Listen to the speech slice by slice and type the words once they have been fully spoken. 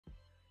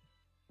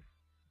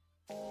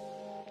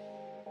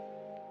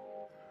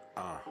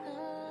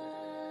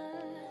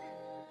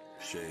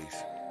Shades.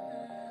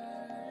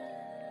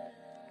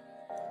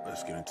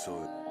 Let's get into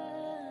it.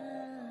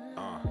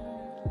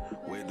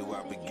 Where do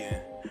I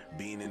begin?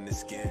 Being in the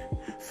skin,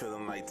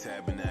 feeling like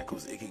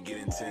tabernacles, it could get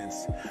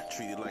intense.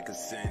 Treated like a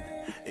sin,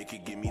 it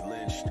could get me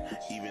lynched.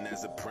 Even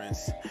as a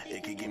prince,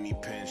 it could get me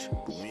pinched.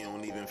 But we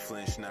don't even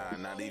flinch, nah,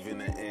 not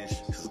even an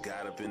inch. Cause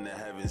God up in the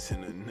heavens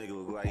and a nigga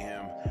look like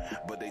him.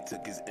 But they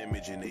took his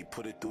image and they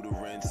put it through the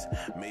rinse.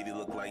 Made it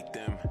look like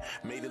them,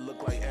 made it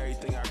look like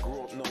everything I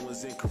grew up knowing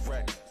was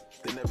incorrect.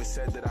 They never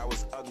said that I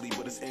was ugly,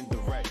 but it's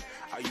indirect.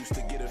 I used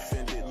to get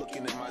offended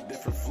looking at my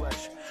different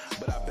flesh,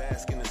 but I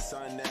bask in the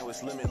sun, now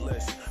it's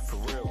limitless. For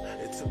real,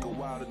 it took a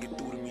while to get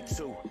through to me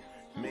too.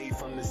 Made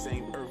from the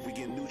same earth, we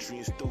get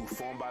nutrients through.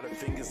 Formed by the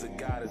fingers of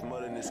God, as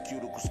mud in his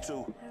cuticles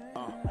too.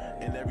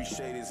 And every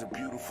shade is a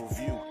beautiful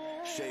view.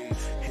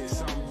 Shades, here's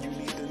something you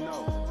need to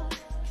know.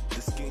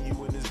 The skin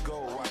you in is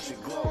gold, watch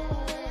it glow.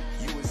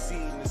 You a seed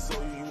in the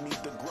soil you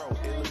need to grow.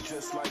 It look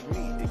just like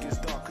me, it gets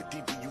darker,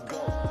 deeper you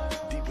go.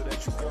 Deeper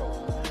that you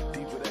go,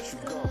 deeper that you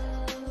go.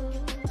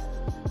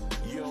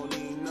 You don't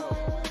even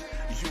know.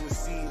 You a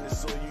seed in the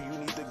soil you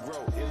need to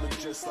grow. It look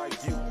just like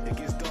you, it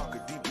gets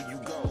darker, deeper you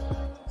go.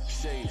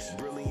 Shades,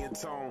 brilliant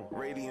tone,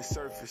 radiant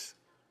surface.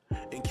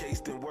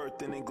 Encased in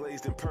worth and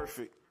englazed in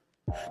perfect.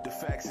 The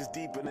facts is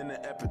deeper than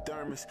the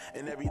epidermis,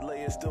 and every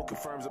layer still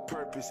confirms a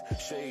purpose.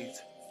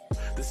 Shades.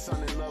 The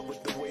sun in love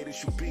with the way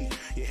that you be.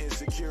 Your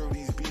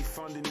insecurities be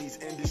funding these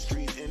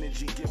industries.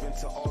 Energy given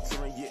to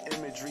altering your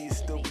imagery is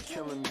still be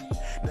killing me.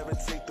 Never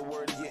take the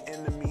word of your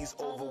enemies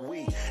over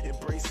we.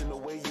 Embracing the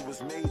way you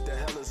was made, the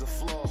hell is a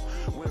flaw.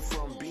 Went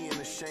from being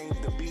ashamed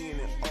to being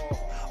in awe.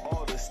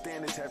 All the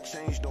standards have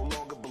changed, no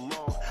longer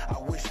belong. I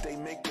wish they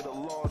make it a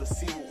law to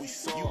see what we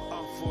saw. You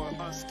for an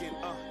unskin,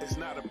 it's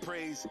not a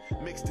praise.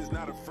 Mixed is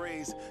not a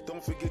phrase.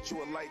 Don't forget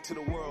you a light to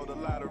the world, a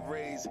lot of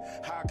rays.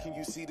 How can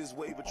you see this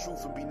wave of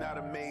truth and be not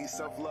amazed?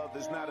 Self-love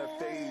is not a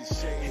phase.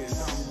 Shade, here's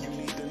something you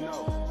need to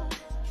know.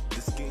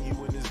 The skin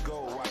you in is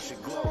gold, watch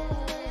it glow.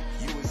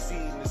 You a seed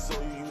in the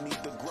soil you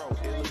need to grow.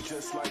 It look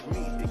just like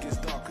me, it gets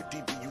darker,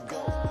 deeper you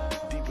go.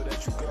 Deeper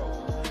that you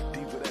go,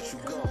 deeper that you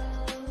go.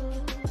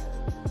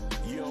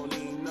 You don't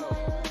even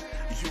know.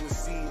 You a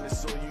seed in the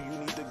soil you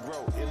need to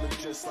grow. It look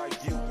just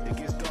like you, it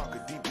gets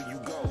darker, deeper you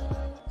go.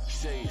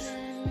 Shades.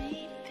 Let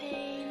me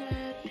paint a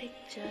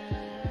picture.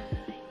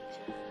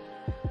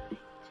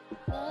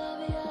 Love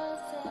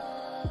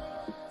yourself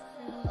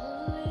and who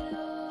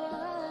you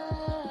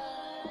are.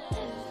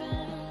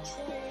 Different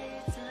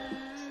shades of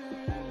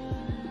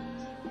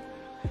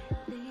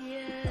the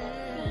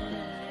earth.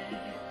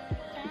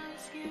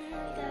 Ask you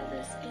that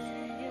the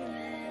skin you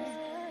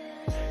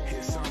in.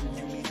 Here's something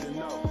you need to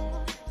know.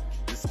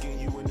 The skin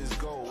you in is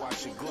gold,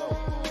 watch it glow.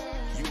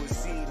 You a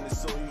seed in the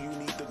soil you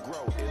need to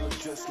grow. It look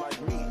just like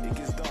me, it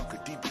gets darker,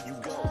 deeper you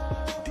go.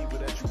 Deeper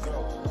that you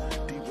go,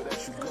 deeper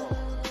that you go.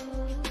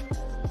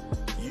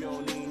 You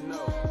don't even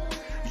know.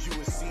 You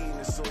a seed in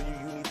the soil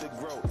you need to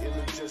grow. It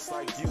look just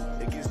like you,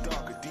 it gets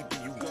darker, deeper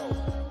you go.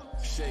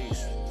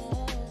 Shades.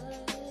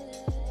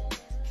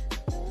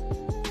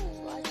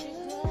 Watch it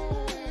glow.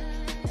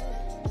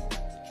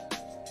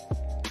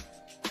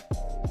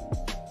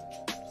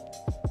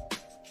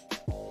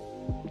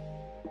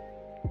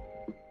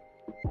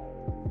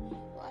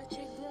 Watch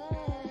it glow.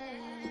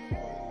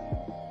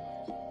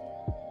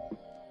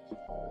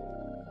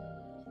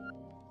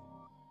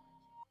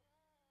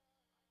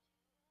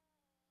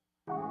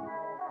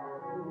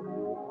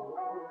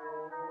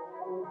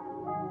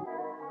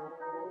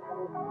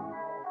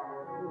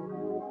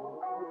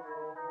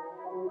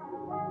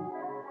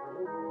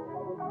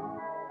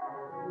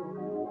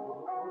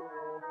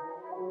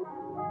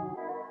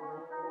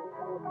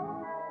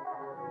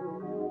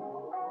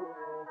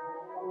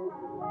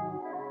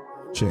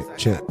 Check.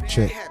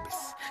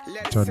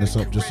 Turn this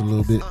up just a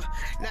little bit.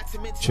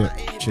 Check.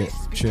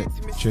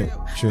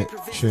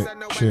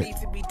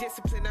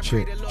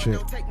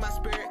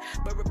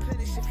 But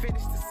replenish and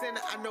finish the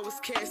center. I know it's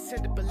cash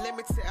tender, but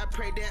limited. I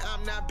pray that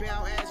I'm not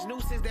bound as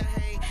nooses that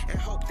hang, and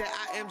hope that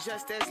I am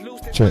just as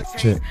loose as my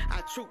chains.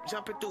 I troop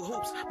jumping through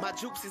hoops. My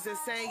jukes is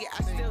insane. Yeah,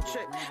 I still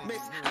trip,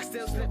 miss. I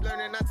still slip,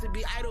 learning not to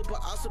be idle,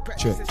 but also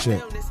practice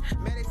stillness.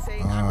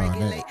 Meditate, I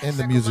regulate. And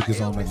the music is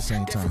on at the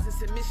same time.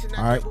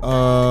 All right,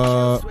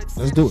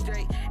 let's do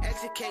it.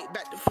 Educate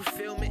back to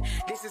fulfillment.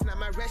 This is not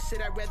my rest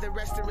shit. I'd rather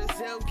rest in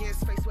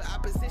resilience. Faced with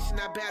opposition,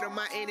 I battle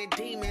my inner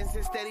demons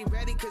and steady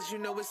ready, cause you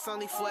know it's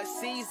only for a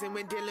season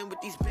when dealing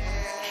with these bad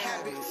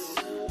habits.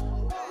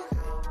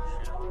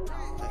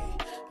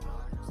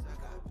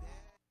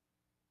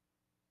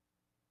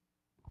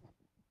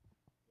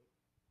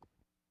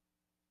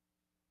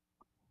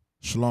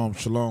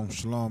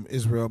 Shalom,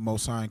 Israel,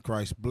 Most High in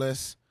Christ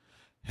bless.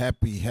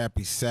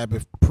 Happy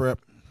Sabbath prep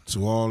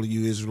to all of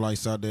you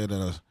Israelites out there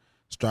that are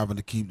striving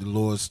to keep the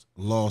Lord's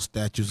law,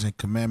 statutes, and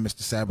commandments.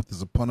 The Sabbath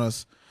is upon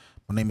us.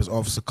 My name is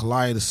Officer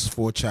Kalaya. This is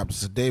 4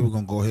 chapters a day. We're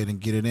going to go ahead and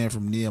get it in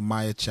from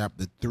Nehemiah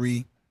chapter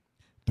 3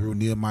 through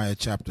Nehemiah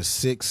chapter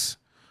 6.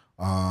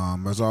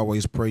 As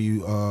always, pray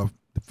you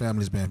the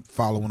family's been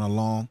following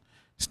along,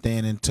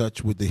 staying in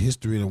touch with the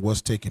history and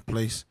what's taking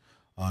place.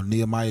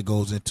 Nehemiah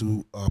goes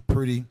into a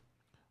pretty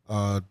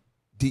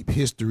deep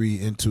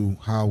history into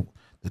how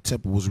the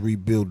temple was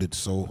rebuilt.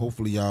 So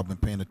hopefully y'all been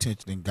paying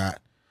attention and got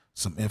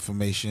some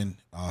information,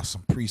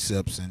 some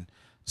precepts, and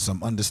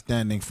some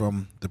understanding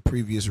from the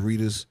previous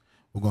readers.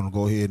 We're going to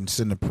go ahead and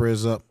send the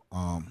prayers up.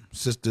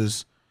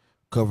 Sisters,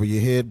 cover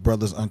your head.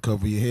 Brothers,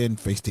 uncover your head and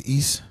face the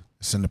east.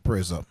 Send the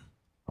prayers up.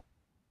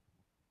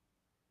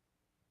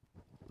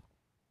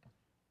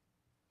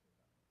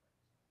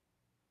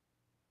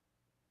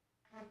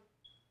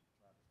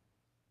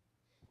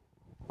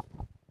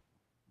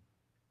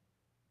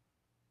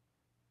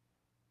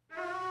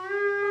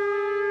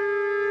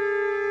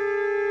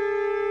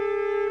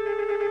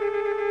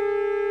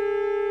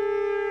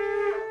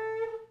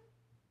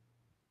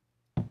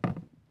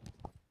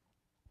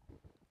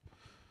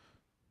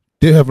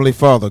 Dear Heavenly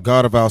Father,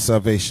 God of our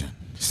salvation,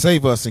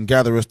 save us and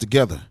gather us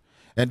together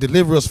and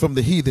deliver us from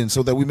the heathen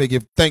so that we may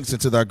give thanks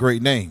unto thy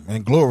great name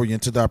and glory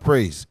unto thy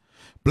praise.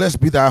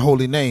 Blessed be thy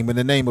holy name in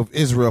the name of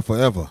Israel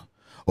forever.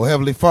 O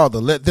Heavenly Father,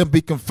 let them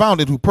be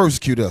confounded who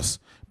persecute us,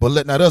 but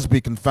let not us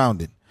be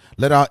confounded.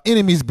 Let our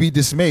enemies be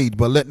dismayed,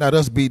 but let not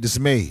us be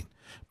dismayed.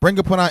 Bring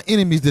upon our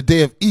enemies the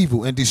day of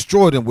evil and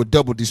destroy them with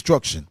double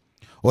destruction.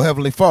 O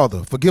Heavenly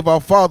Father, forgive our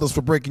fathers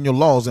for breaking your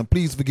laws, and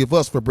please forgive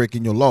us for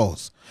breaking your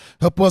laws.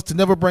 Help us to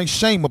never bring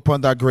shame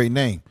upon thy great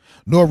name,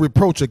 nor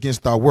reproach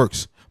against thy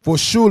works. For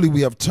surely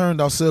we have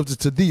turned ourselves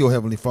to thee, O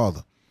Heavenly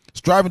Father,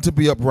 striving to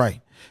be upright.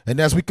 And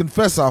as we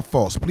confess our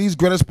faults, please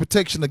grant us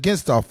protection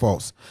against our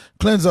faults.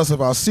 Cleanse us of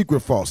our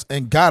secret faults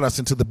and guide us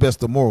into the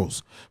best of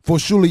morals. For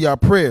surely our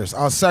prayers,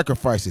 our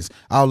sacrifices,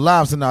 our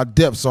lives, and our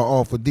depths are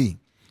all for thee.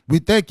 We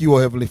thank you, O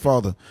Heavenly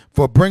Father,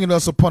 for bringing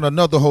us upon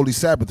another holy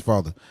Sabbath,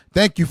 Father.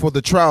 Thank you for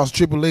the trials,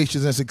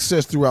 tribulations, and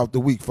success throughout the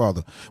week,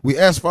 Father. We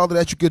ask, Father,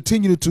 that you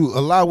continue to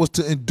allow us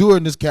to endure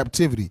in this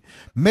captivity.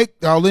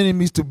 Make our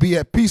enemies to be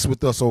at peace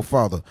with us, O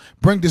Father.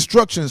 Bring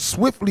destruction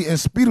swiftly and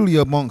speedily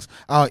amongst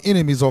our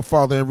enemies, O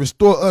Father, and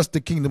restore us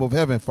the kingdom of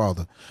heaven,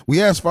 Father.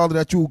 We ask, Father,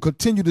 that you will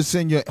continue to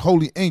send your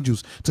holy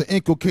angels to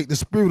inculcate the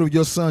spirit of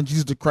your Son,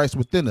 Jesus Christ,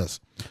 within us.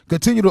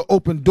 Continue to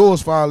open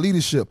doors for our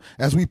leadership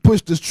as we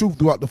push this truth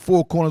throughout the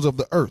four corners of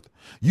the earth.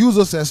 Use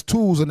us as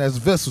tools and as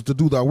vessels to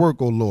do thy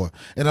work, O Lord,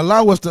 and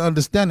allow us to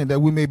understand it that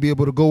we may be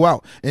able to go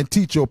out and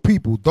teach your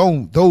people,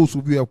 those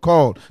who you have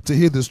called to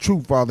hear this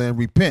truth, Father, and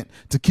repent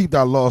to keep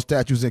thy laws,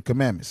 statutes, and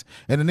commandments.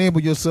 In the name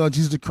of your Son,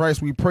 Jesus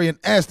Christ, we pray and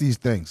ask these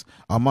things.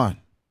 Amen.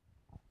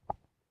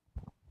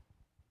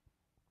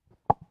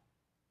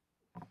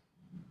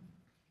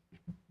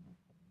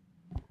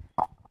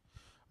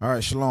 All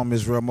right, shalom,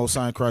 Israel. Most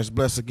High in Christ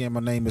bless again.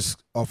 My name is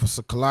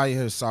Officer Kalaya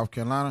here in South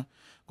Carolina.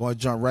 Going to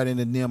jump right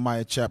into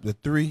Nehemiah chapter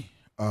 3.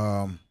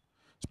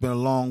 It's been a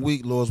long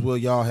week. Lord's will,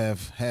 y'all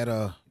have had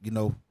a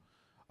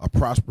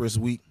prosperous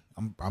week.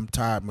 I'm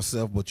tired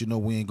myself, but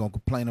we ain't gonna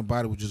complain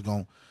about it. We're just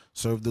gonna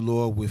serve the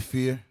Lord with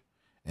fear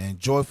and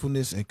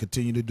joyfulness and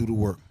continue to do the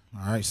work.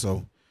 All right,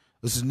 so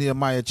this is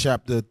Nehemiah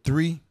chapter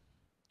 3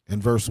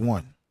 and verse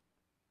 1.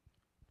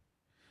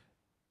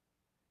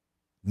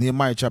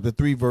 Nehemiah chapter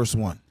 3, verse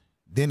 1.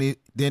 Then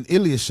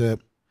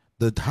Eliashib,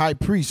 the high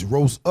priest,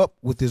 rose up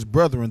with his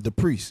brethren, the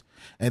priests,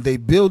 and they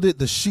builded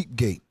the sheep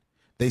gate.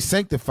 They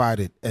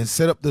sanctified it and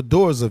set up the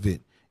doors of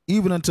it,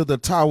 even unto the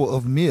tower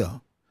of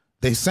Mir.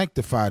 They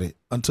sanctified it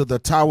unto the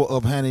tower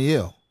of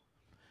Haniel.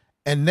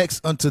 And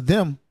next unto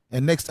him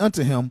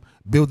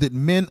builded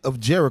men of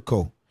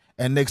Jericho,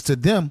 and next to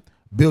them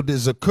builded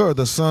Zakur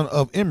the son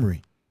of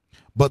Imri.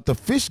 But the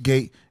fish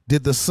gate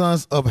did the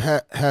sons of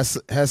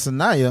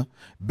Hasaniah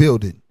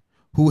build it,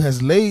 who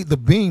has laid the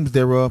beams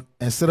thereof,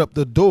 and set up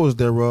the doors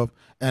thereof,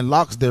 and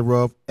locks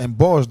thereof, and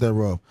bars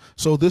thereof.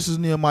 So this is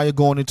Nehemiah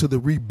going into the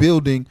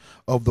rebuilding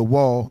of the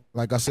wall.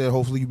 Like I said,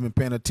 hopefully you've been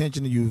paying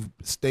attention and you've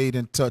stayed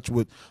in touch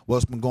with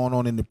what's been going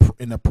on in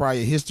the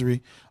prior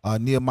history.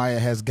 Nehemiah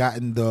has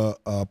gotten the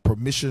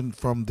permission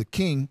from the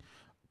king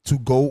to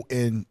go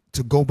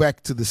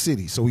back to the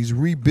city. So he's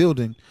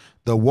rebuilding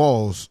the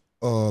walls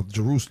of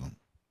Jerusalem.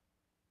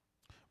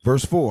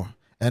 Verse 4,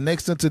 and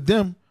next unto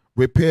them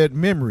repaired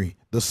Mimri,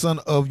 the son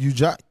of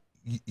Urijah,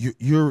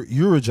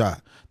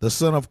 the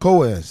son of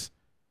Koaz.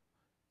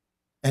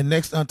 And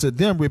next unto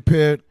them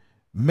repaired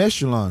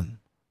Meshullam,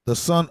 the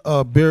son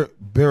of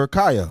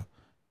Berechiah,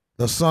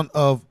 the son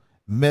of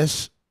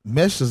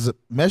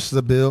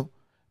Meshzabel.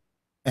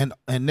 And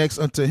next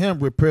unto him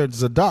repaired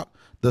Zadok,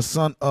 the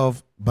son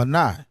of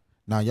Benai.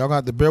 Now, y'all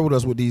got to bear with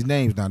us with these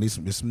names. Now,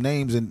 there's some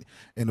names in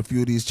a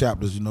few of these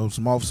chapters.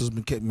 Some officers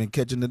been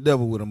catching the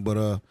devil with them, but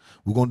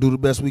we're going to do the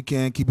best we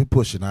can, keep it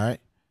pushing, all right?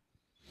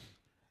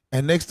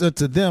 And next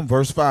unto them,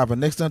 verse 5,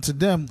 and next unto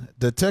them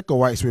the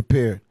Tekoites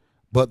repaired,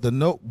 but their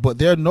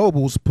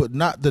nobles put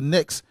not the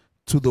necks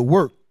to the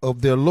work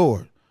of their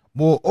Lord.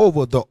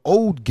 Moreover, the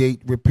old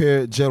gate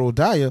repaired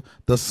Jerodiah,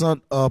 the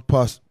son of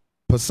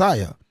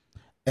Pasiah,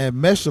 and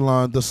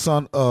Meshullam, the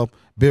son of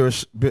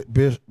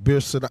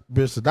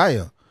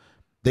Bersadiah.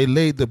 They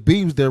laid the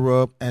beams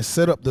thereof, and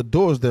set up the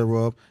doors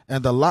thereof,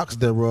 and the locks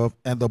thereof,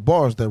 and the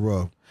bars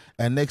thereof.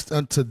 And next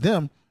unto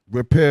them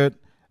repaired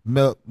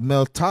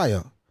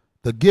Meltiah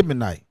the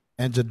Gibeonite,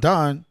 and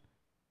Jadon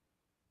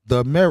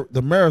the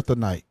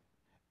Marathonite,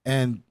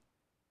 and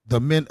the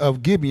men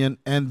of Gibeon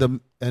and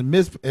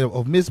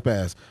of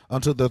Mizpah,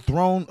 unto the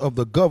throne of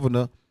the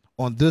governor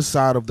on this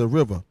side of the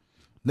river.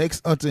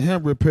 Next unto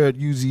him repaired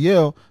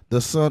Uzziel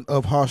the son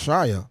of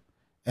Harshiah,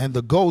 and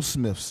the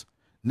goldsmiths.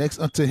 Next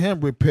unto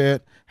him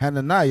repaired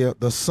Hananiah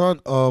the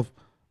son of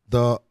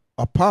the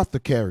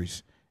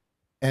apothecaries,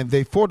 and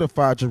they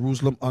fortified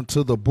Jerusalem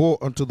unto the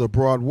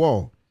broad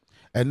wall.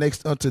 And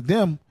next unto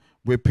them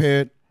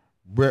repaired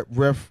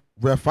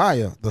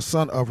Rephaiah the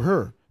son of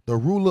Hur, the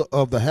ruler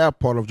of the half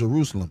part of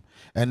Jerusalem.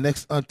 And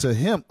next unto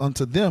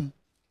them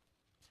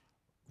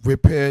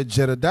repaired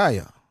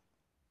Jedediah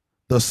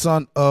the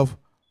son of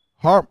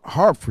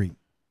Harphi,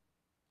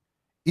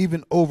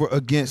 even over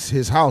against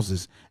his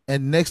houses.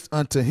 And next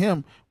unto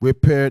him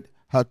repaired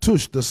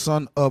Hattush the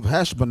son of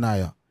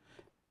Hashbaniah.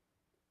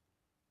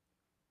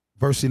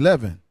 Verse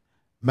 11,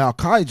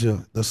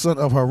 Malchijah the son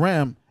of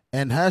Haram,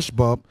 and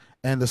Hashbub,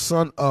 and the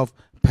son of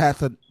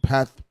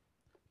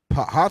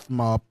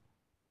Pahathmob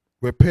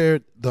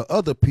repaired the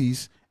other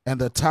piece, and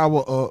the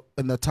tower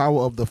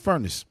of the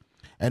furnace.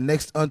 And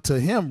next unto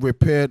him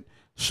repaired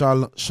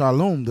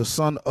Shallum the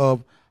son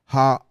of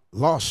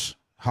Halash,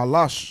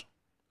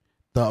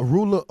 the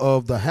ruler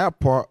of the half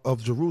part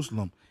of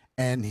Jerusalem,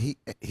 and he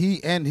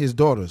and his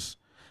daughters.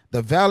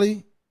 The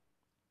valley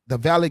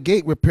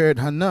gate repaired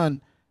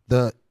Hanun,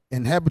 the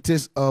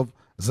inhabitants of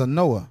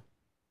Zanoah.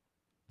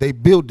 They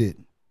builded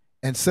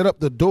and set up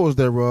the doors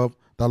thereof,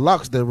 the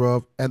locks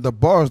thereof, and the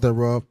bars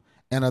thereof,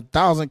 and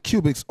 1,000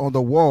 cubits on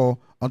the wall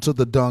unto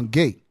the dung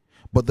gate.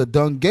 But the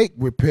dung gate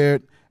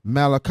repaired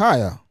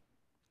Malachiah,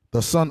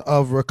 the son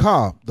of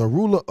Rechab, the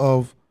ruler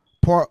of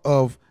part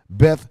of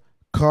Beth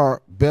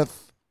Hakarim.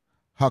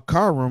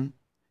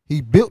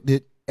 He built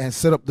it and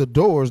set up the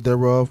doors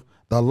thereof,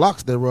 the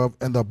locks thereof,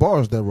 and the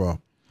bars thereof.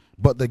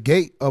 But the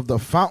gate of the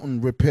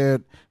fountain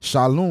repaired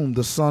Shallum,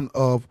 the son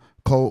of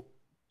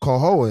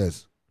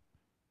Kohoaz,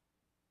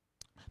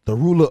 the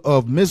ruler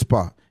of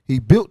Mizpah. He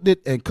built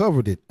it and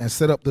covered it, and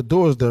set up the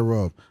doors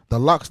thereof, the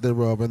locks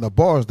thereof, and the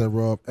bars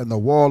thereof. And the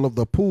wall of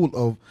the pool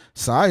of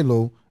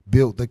Silo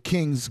built the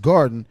king's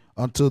garden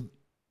unto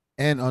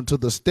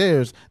the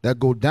stairs that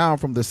go down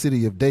from the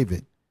city of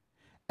David.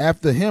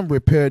 After him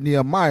repaired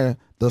Nehemiah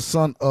the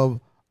son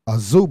of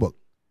Azubah,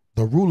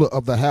 the ruler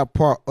of the half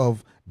part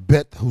of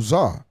Beth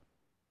Huzar,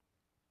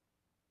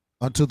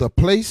 unto the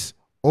place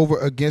over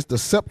against the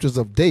scepters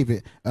of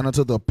David, and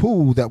unto the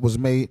pool that was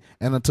made,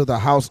 and unto the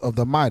house of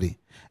the mighty.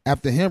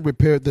 After him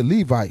repaired the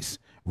Levites,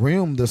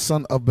 Reum the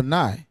son of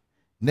Benai.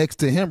 Next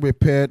to him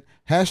repaired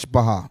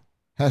Hashbiah,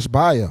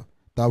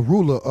 the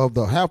ruler of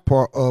the half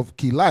part of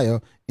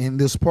Keilah in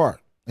his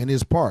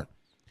part.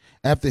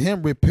 After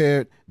him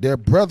repaired their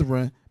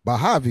brethren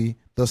Bahavi,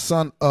 the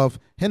son of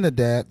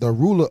Henadad, the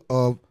ruler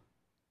of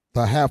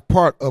the half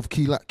part of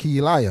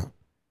Keilah.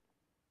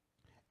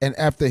 And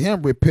after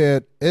him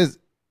repaired Ezer,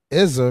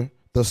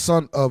 the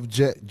son of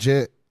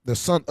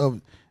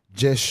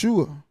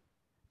Jeshua,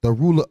 the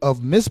ruler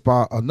of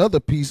Mizpah, another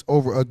piece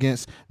over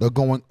against the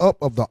going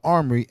up of the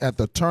armory at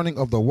the turning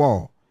of the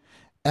wall.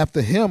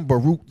 After him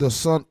Baruch the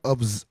son of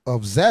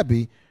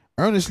Zabi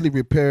earnestly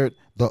repaired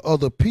the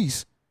other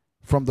piece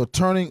from the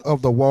turning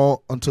of the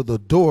wall unto the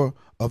door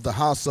of the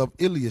house of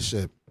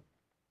Eliashib,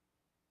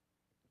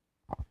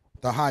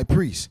 the high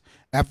priest.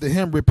 After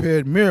him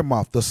repaired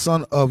Miramoth, the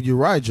son of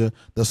Urijah,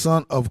 the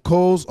son of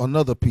Koz,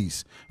 another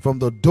piece, from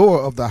the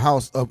door of the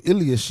house of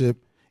Eliashib,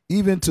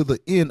 even to the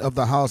end of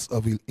the house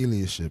of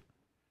Eliashib.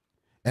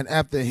 And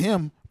after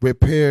him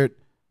repaired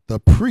the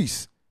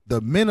priests,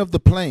 the men of the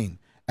plain.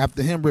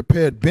 After him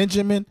repaired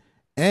Benjamin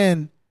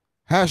and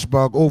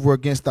Hashbog over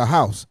against the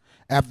house.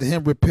 After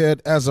him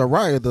repaired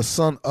Azariah, the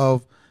son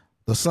of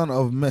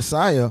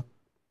Messiah,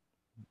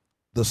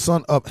 the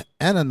son of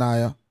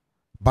Ananiah,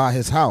 by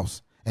his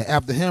house. And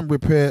after him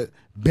repaired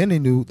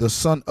Beninu, the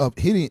son of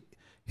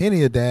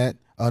Henadad,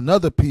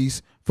 another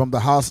piece from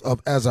the house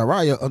of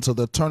Azariah unto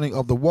the turning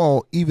of the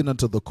wall, even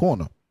unto the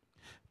corner.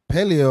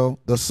 Peleo,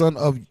 the son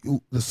of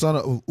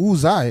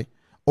Uzai,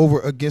 over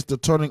against the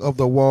turning of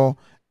the wall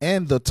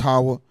and the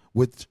tower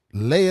which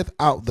layeth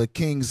out the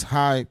king's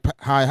high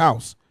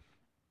house.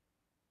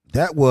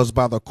 That was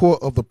by the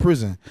court of the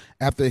prison.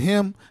 After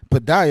him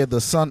Pedaiah,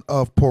 the son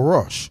of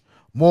Porosh.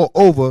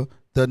 Moreover,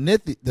 the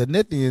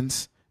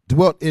Nethians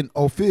dwelt in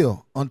Ophir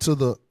unto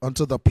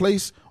the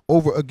place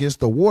over against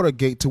the water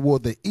gate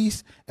toward the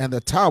east, and the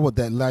tower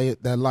that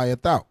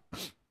lieth out.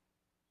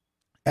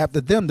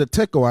 After them the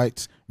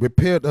Tekoites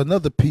repaired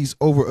another piece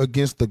over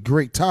against the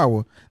great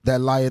tower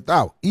that lieth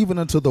out, even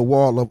unto the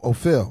wall of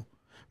Ophel.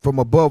 From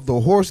above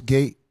the horse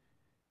gate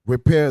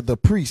repaired the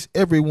priests,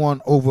 every one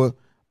over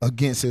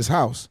against his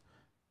house.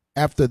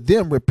 After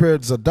them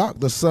repaired Zadok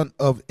the son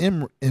of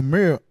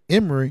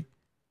Imri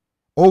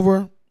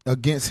over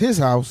against his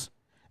house.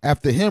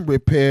 After him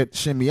repaired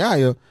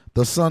Shemaiah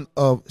the son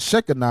of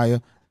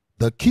Shechaniah,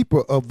 the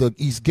keeper of the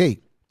east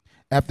gate.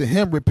 After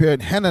him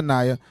repaired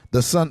Hananiah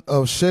the son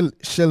of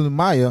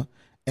Shelemiah,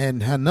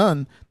 and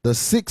Hanun, the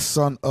sixth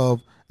son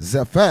of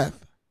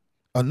Zephath,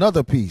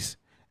 another piece.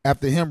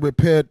 After him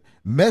repaired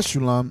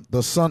Meshullam,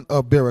 the son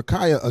of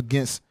Berechiah,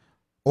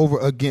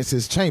 against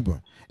his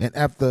chamber. And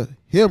after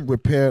him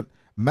repaired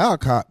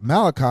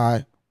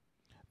Malachi,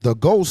 the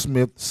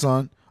goldsmith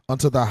son,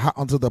 unto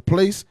the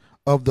place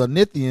of the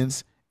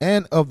Nithians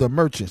and of the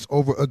merchants,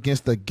 over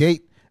against the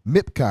gate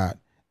Mipkad,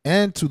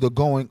 and to the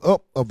going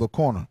up of the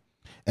corner.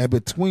 And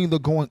between the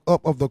going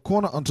up of the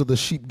corner unto the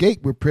sheep gate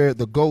repaired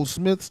the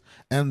goldsmiths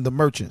and the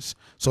merchants.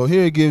 So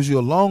here it gives you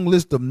a long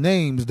list of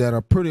names that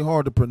are pretty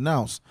hard to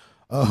pronounce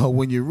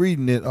when you're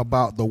reading it,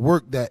 about the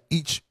work that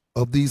each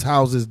of these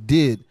houses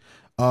did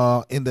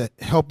in the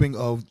helping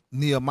of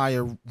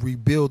Nehemiah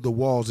rebuild the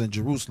walls in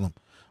Jerusalem.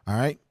 All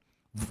right.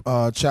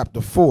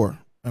 Chapter 4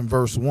 and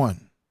verse 1.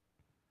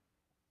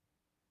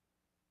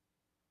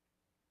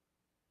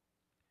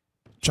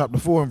 Chapter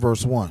 4 and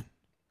verse 1.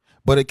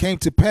 But it came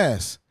to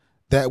pass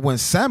that when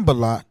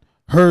Sanballat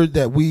heard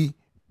that we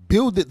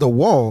builded the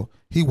wall,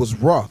 he was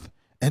wroth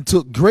and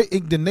took great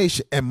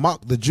indignation and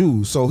mocked the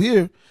Jews. So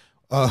here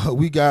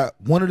we got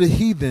one of the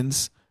heathen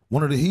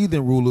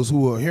rulers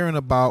who are hearing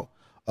about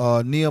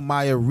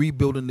Nehemiah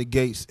rebuilding the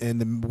gates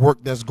and the work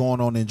that's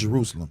going on in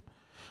Jerusalem.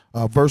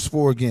 Verse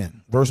 1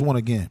 again.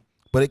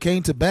 But it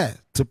came to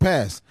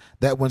pass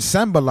that when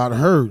Sanballat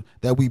heard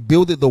that we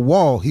builded the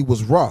wall, he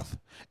was wroth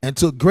and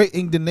took great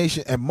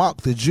indignation and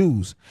mocked the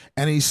Jews.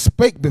 And he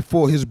spake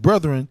before his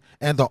brethren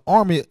and the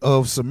army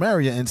of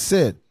Samaria and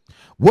said,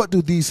 What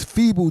do these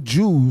feeble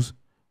Jews?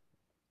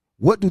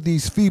 Will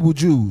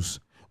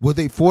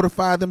they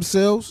fortify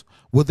themselves?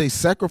 Will they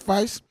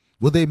sacrifice?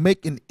 Will they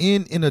make an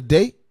end in a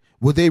day?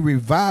 Will they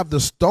revive the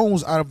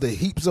stones out of the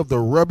heaps of the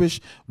rubbish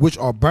which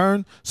are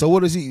burned? So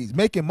what is he? He's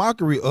making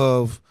mockery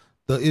of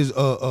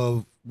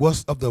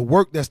the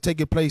work that's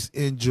taking place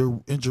in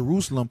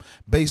Jerusalem,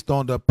 based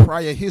on the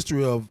prior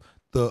history of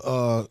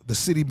the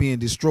city being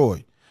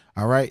destroyed.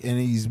 All right, and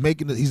he's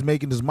making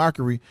this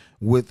mockery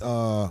with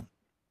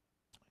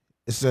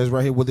it says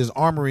right here, with his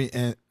armory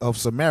of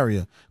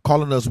Samaria,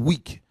 calling us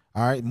weak.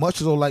 All right, much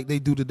so like they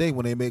do today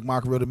when they make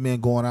mockery of the men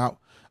going out,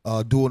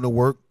 doing the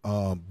work,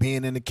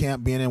 being in the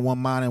camp, being in one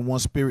mind and one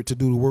spirit to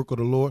do the work of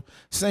the Lord.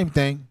 Same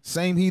thing,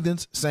 same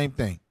heathens, same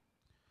thing.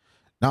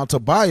 Now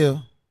Tobiah,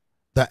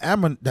 the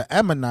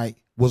Ammonite,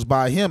 was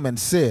by him and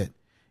said,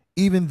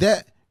 Even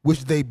that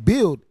which they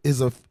build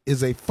is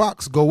a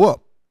fox go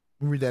up.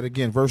 Let me read that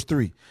again, verse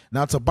 3.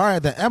 Now Tobiah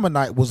the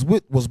Ammonite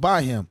was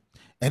by him,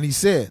 and he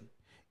said,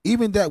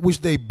 Even that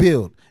which they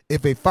build,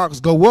 if a fox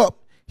go up,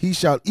 he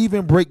shall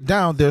even break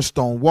down their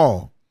stone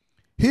wall.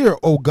 Hear,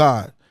 O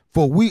God,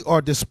 for we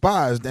are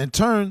despised, and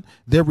turn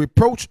their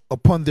reproach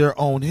upon their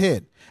own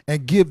head,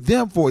 and give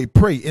them for a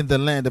prey in the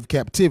land of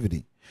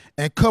captivity.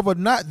 And cover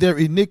not their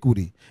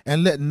iniquity,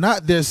 and let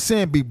not their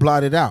sin be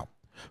blotted out.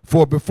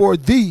 For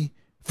they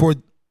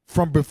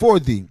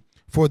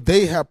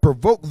have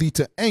provoked thee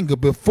to anger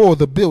before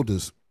the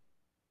builders.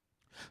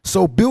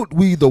 So built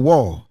we the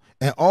wall,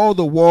 and all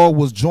the wall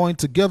was joined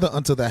together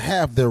unto the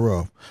half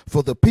thereof.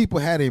 For the people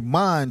had a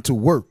mind to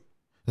work.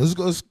 This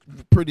is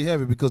pretty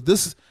heavy, because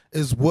this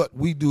is what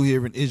we do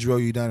here in Israel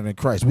United in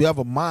Christ. We have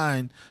a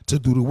mind to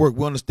do the work.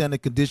 We understand the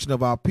condition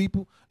of our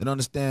people and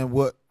understand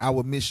what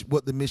our mission,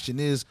 what the mission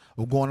is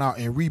of going out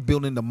and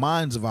rebuilding the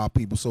minds of our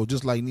people. So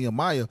just like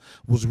Nehemiah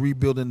was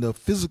rebuilding the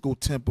physical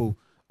temple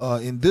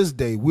in this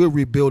day, we're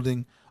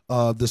rebuilding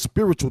the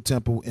spiritual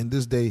temple in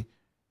this day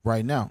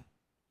right now.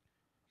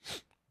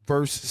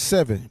 Verse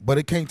 7, but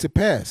it came to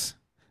pass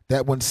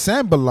that when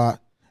Sanballat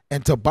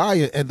and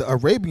Tobiah and the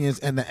Arabians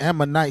and the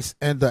Ammonites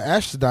and the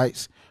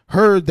Ashdodites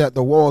heard that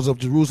the walls of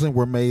Jerusalem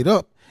were made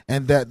up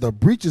and that the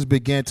breaches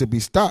began to be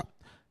stopped,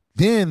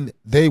 then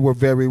they were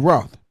very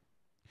wroth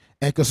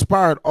and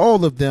conspired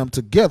all of them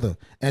together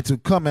and to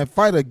come and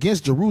fight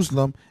against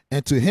Jerusalem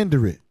and to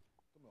hinder it.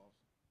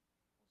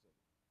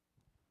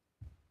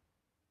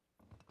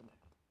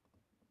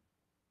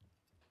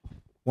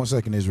 One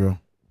second, Israel.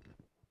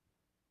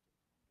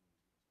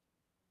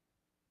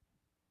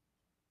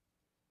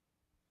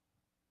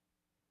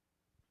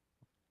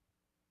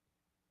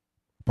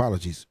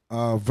 Apologies.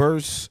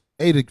 Verse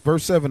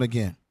 7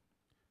 again.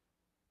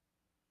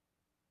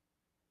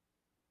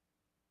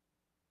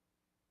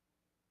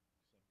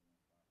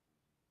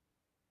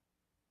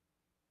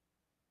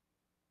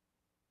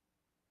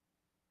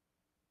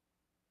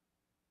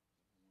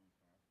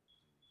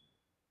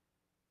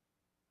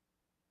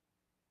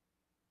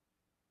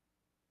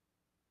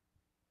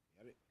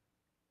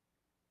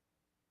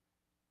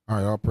 All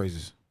right, all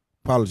praises.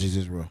 Apologies,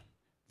 Israel.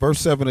 Verse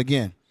 7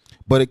 again.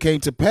 But it came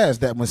to pass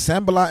that when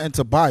Sanballat and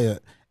Tobiah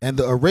and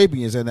the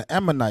Arabians and the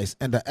Ammonites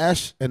and the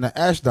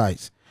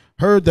Ashdites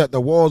heard that the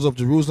walls of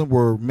Jerusalem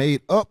were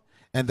made up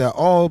and that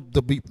all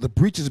the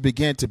breaches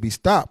began to be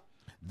stopped,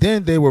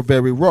 then they were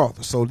very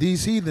wroth. So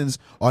these heathens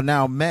are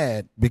now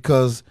mad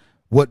because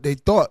what they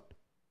thought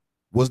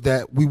was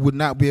that we would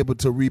not be able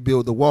to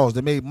rebuild the walls.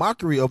 They made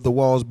mockery of the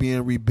walls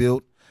being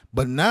rebuilt,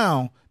 but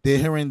now they're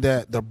hearing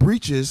that the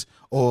breaches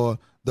or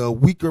the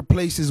weaker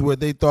places where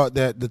they thought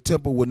that the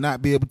temple would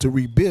not be able to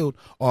rebuild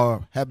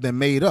or have been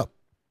made up,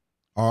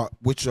 or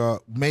which are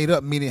made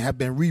up meaning have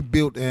been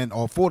rebuilt and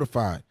or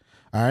fortified.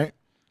 All right.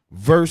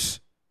 Verse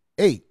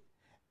 8.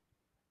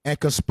 And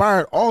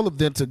conspired all of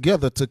them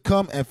together to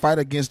come and fight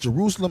against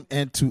Jerusalem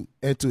and to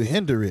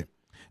hinder it.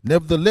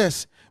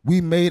 Nevertheless,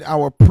 we made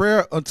our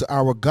prayer unto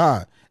our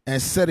God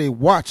and set a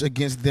watch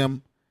against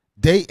them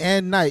day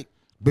and night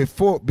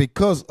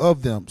because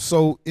of them.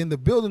 So in the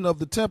building of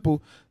the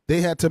temple,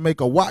 they had to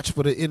make a watch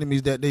for the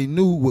enemies that they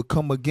knew would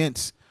come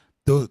against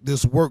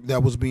this work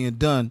that was being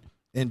done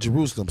in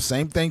Jerusalem.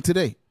 Same thing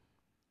today.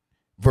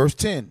 Verse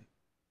 10.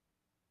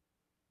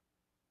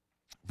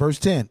 Verse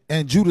 10.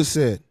 And Judah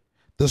said,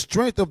 the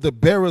strength of the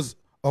bearers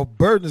of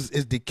burdens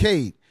is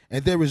decayed,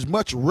 and there is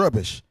much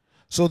rubbish,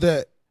 so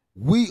that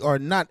we are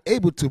not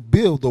able to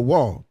build the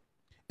wall.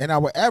 And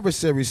our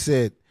adversary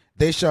said,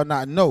 they shall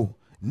not know,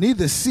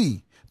 neither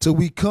see, till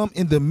we come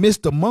in the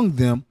midst among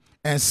them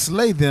and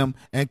slay them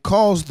and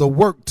cause the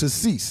work to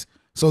cease.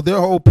 So their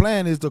whole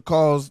plan is to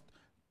cause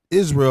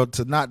Israel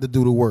to not to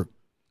do the work,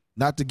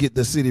 not to get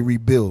the city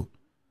rebuilt.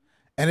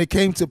 And it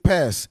came to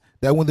pass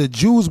that when the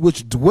Jews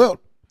which dwelt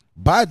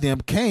by them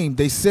came,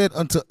 they said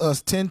unto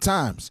us 10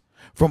 times,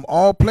 from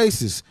all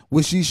places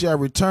which ye shall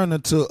return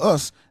unto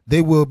us,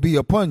 they will be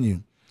upon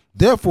you.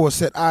 Therefore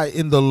said I,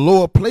 in the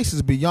lower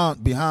places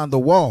behind the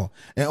wall,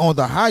 and on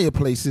the higher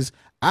places,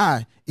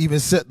 I even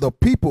set the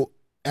people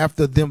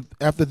after them,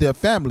 after their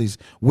families,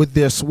 with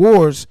their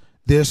swords,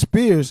 their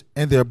spears,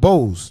 and their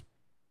bows.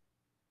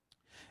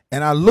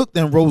 And I looked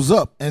and rose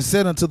up and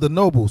said unto the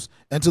nobles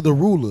and to the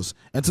rulers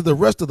and to the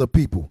rest of the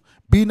people,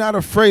 be not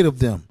afraid of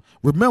them.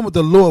 Remember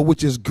the Lord,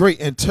 which is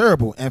great and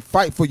terrible, and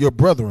fight for your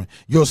brethren,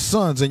 your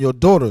sons and your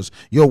daughters,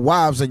 your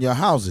wives and your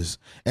houses.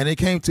 And it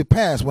came to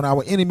pass, when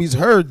our enemies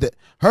heard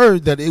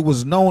that it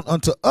was known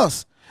unto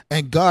us,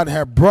 and God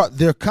had brought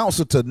their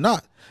counsel to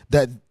naught,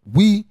 that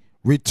we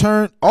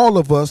returned all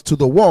of us to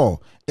the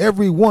wall,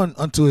 every one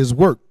unto his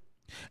work.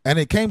 And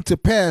it came to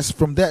pass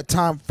from that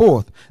time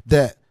forth,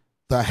 that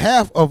the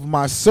half of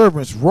my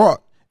servants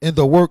wrought in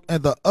the work,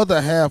 and the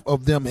other half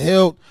of them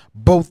held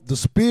both the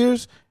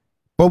spears,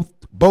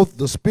 both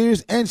the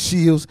spears and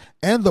shields,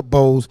 and the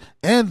bows,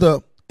 and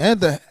the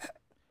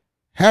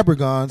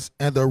habergeons,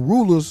 and the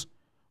rulers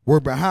were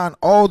behind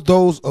all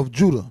those of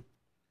Judah.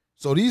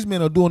 So these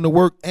men are doing the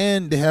work,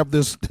 and they have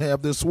their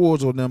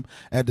swords on them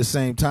at the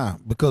same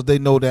time, because they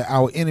know that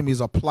our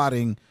enemies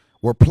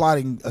were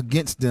plotting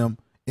against them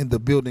in the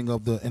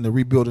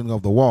rebuilding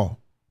of the wall.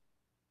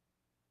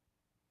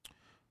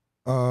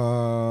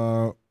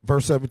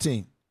 Verse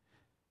 17.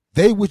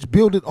 They which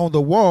builded on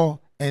the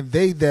wall, and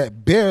they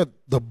that bear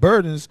the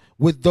burdens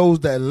with those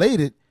that laid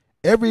it,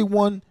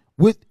 everyone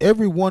with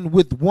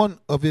one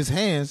of his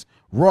hands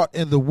wrought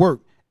in the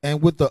work,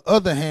 and with the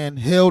other hand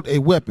held a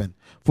weapon.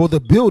 For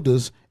the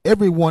builders,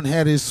 everyone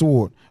had his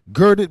sword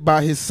girded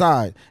by his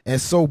side,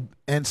 and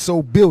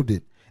so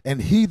builded.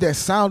 And he that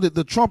sounded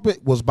the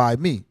trumpet was by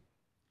me.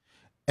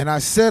 And I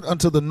said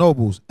unto the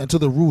nobles, and to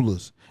the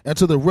rulers, and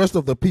to the rest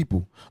of the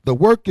people, the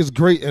work is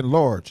great and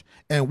large,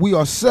 and we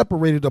are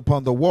separated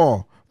upon the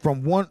wall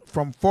one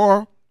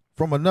far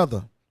from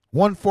another.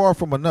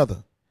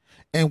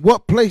 And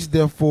what place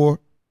therefore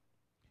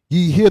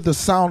ye hear the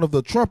sound of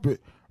the trumpet,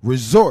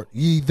 resort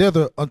ye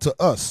thither unto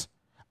us.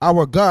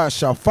 Our God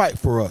shall fight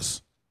for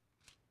us.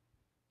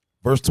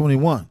 Verse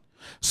 21.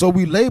 So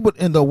we labored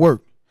in the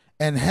work,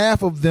 and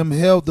half of them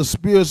held the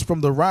spears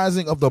from the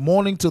rising of the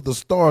morning till the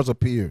stars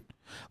appeared.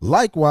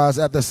 Likewise,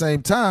 at the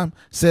same time,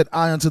 said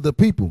I unto the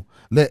people,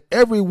 let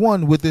every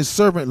one with his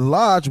servant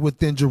lodge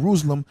within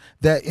Jerusalem,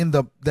 that in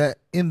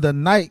the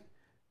night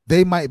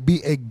they might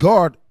be a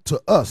guard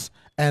to us,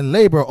 and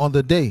labor on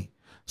the day.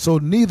 So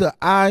neither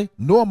I,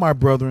 nor my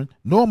brethren,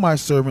 nor my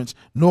servants,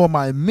 nor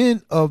my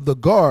men of the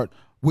guard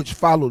which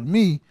followed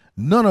me,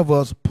 none of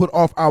us put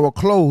off our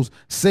clothes,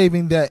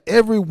 saving that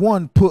every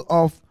one put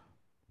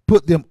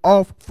them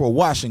off for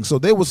washing. So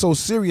they were so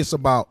serious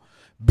about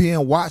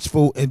being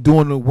watchful and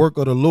doing the work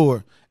of the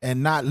Lord,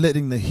 and not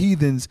letting the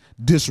heathens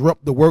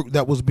disrupt the work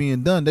that was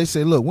being done. They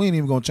say, look, we ain't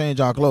even gonna change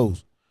our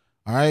clothes.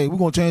 All right, we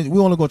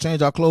only gonna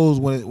change our clothes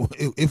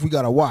if we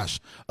gotta wash.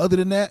 Other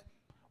than that,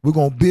 we're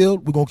gonna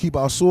build, we're gonna keep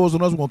our swords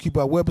on us, we're gonna keep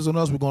our weapons on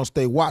us, we're gonna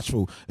stay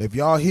watchful. If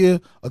y'all hear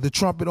the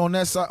trumpet on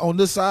that side, on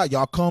this side,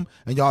 y'all come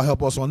and y'all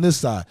help us on this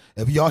side.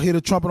 If y'all hear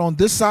the trumpet on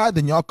this side,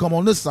 then y'all come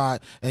on this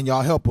side and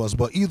y'all help us.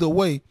 But either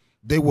way,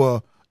 they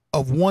were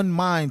of one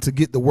mind to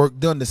get the work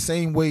done, the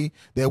same way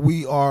that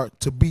we are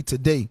to be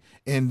today.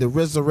 In the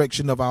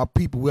resurrection of our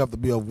people, we have to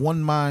be of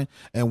one mind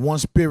and one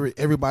spirit.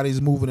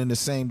 Everybody's moving in the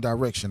same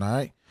direction. All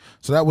right.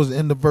 So that was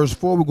in the verse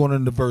 4. We're going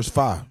into verse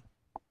 5.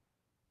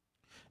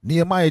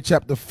 Nehemiah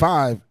chapter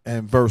 5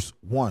 and verse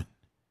 1.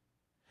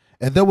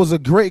 And there was a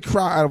great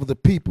cry out of the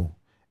people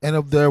and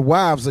of their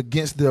wives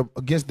against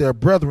their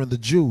brethren, the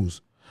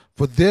Jews.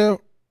 For their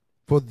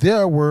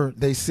word,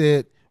 they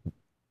said,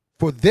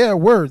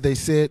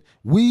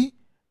 we,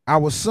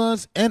 our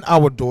sons and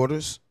our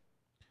daughters,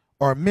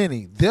 are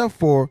many.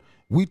 Therefore,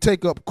 we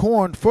take up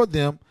corn for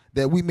them,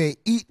 that we may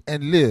eat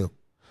and live.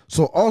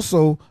 So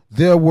also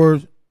there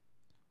were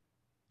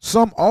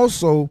some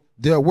also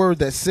there were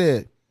that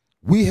said,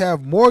 we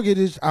have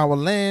mortgaged our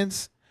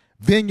lands,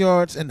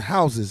 vineyards, and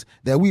houses,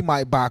 that we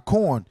might buy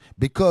corn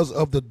because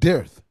of the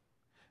dearth.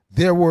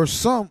 There were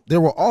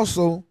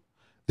also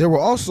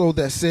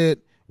that said,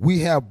 we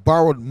have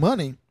borrowed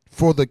money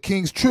for the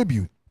king's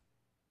tribute,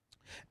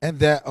 and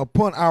that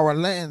upon our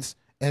lands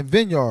and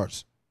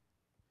vineyards.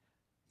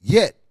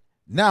 Yet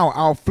now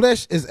our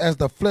flesh is as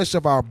the flesh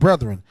of our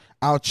brethren,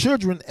 our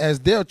children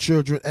as their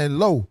children, and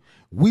lo,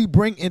 we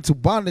bring into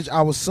bondage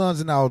our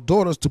sons and our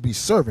daughters to be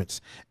servants,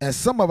 and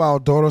some of our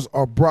daughters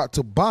are brought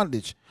to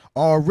bondage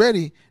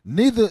already,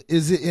 neither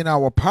is it in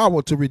our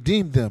power to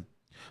redeem them.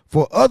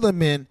 For other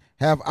men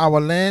have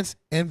our lands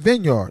and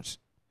vineyards.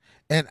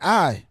 And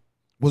I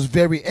was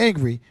very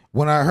angry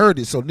when I heard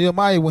it. So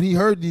Nehemiah, when he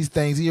heard these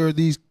things, he heard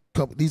these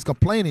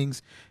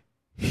complainings,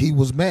 he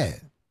was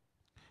mad.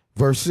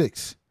 Verse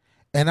 6.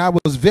 And I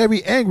was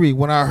very angry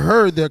when I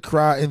heard their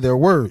cry in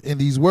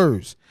these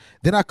words.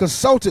 Then I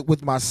consulted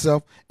with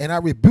myself, and I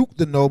rebuked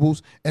the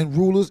nobles and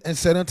rulers, and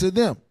said unto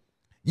them,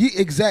 ye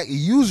exact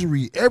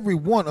usury every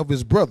one of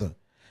his brother.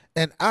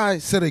 And I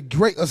set a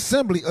great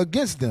assembly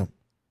against them.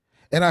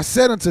 And I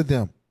said unto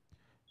them,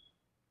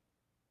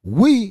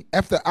 we,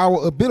 after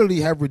our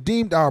ability, have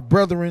redeemed our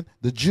brethren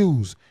the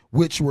Jews,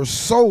 which were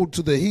sold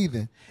to the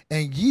heathen.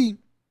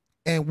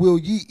 And will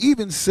ye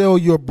even sell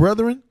your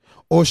brethren,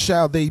 or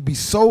shall they be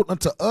sold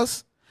unto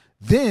us?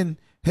 Then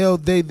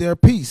held they their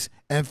peace,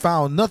 and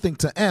found nothing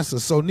to answer.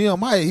 So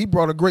Nehemiah, he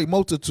brought a great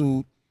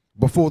multitude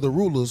before the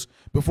rulers,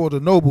 before the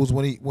nobles,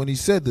 when he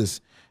said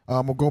this.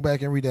 I'm going to go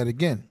back and read that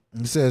again.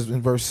 It says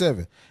in verse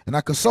 7, and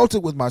I consulted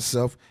with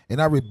myself,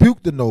 and I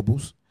rebuked the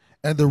nobles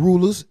and the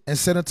rulers, and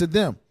said unto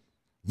them,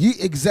 ye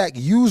exact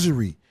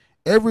usury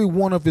every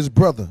one of his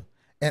brother.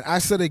 And I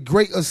set a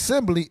great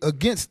assembly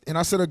against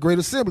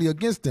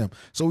them.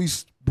 So he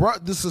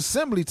brought this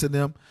assembly to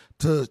them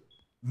to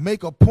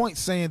make a point,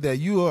 saying that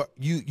you're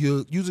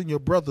using your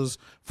brothers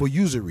for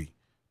usury.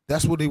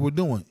 That's what they were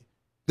doing.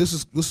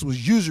 This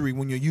was usury,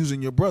 when you're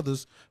using your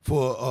brothers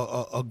for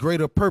a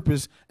greater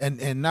purpose,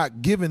 and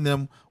not giving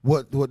them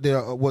what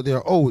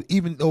they're owed.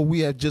 Even though we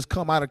had just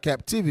come out of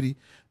captivity,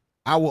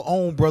 our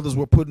own brothers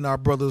were putting our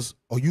brothers,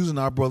 or using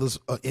our brothers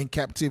in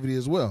captivity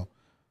as well,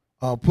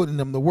 putting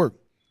them to work.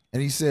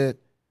 And he said,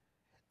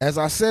 as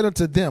I said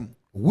unto them,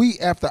 we,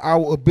 after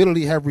our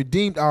ability, have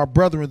redeemed our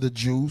brethren the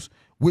Jews,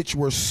 which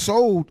were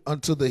sold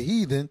unto the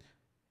heathen,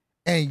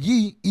 and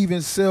ye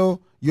even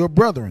sell your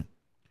brethren,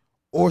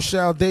 or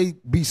shall they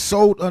be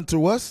sold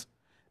unto us?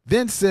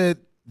 Then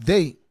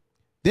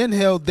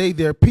held they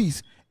their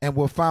peace,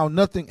 and found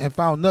nothing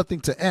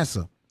to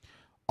answer.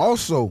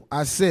 Also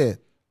I said,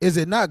 is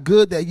it not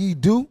good that ye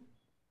do?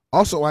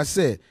 Also I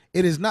said,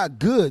 it is not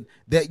good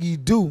that ye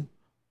do.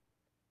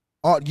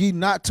 Ought ye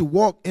not to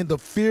walk in the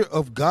fear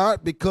of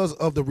God because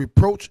of the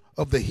reproach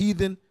of the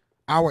heathen,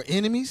 our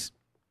enemies?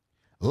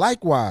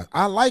 Likewise,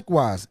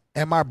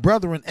 and my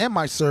brethren and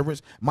my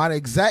servants might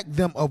exact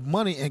them of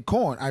money and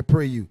corn, I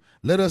pray you.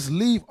 Let us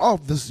leave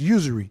off this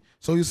usury.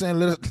 So you're saying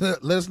let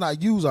us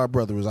not use our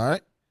brothers, all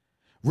right?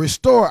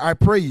 Restore, I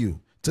pray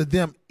you, to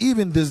them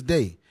even this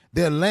day,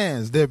 their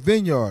lands, their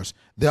vineyards,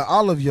 their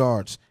olive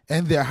yards,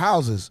 and their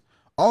houses,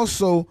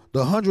 also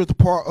the 100th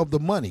part of the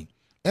money,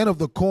 and of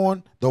the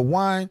corn, the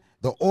wine,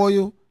 the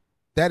oil,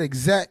 that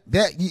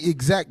ye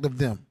exact of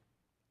them.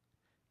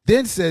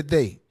 Then said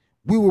they,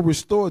 we will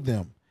restore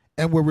them,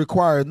 and will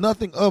require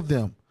nothing of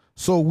them.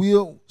 So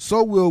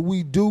will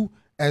we do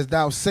as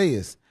thou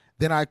sayest.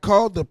 Then I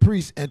called the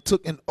priests and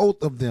took an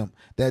oath of them,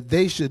 that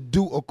they should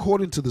do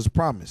according to this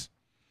promise.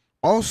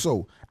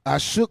 Also I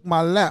shook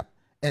my lap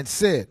and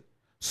said,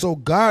 so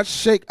God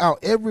shake out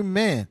every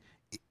man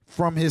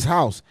from his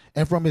house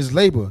and from his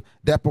labor,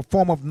 that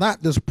performeth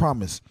not this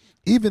promise.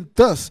 Even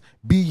thus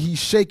be he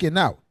shaken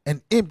out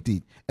and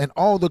emptied. And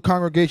all the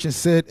congregation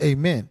said,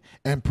 amen,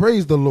 and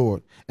praised the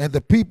Lord. And the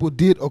people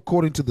did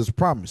according to this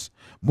promise.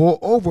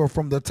 Moreover,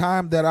 from the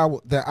time that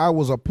I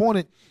was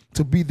appointed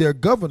to be their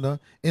governor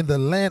in the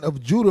land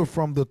of Judah,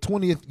 from the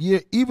 20th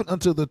year even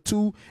unto the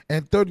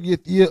 32nd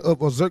year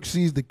of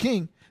Xerxes the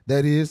king,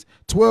 that is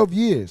 12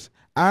 years,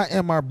 I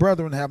and my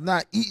brethren have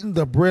not eaten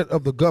the bread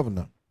of the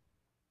governor.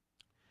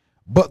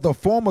 But the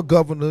former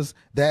governors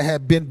that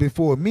had been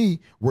before me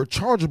were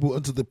chargeable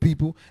unto the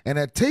people, and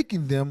had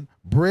taken them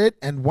bread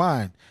and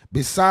wine,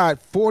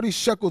 beside 40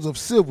 shekels of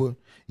silver.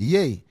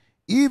 Yea,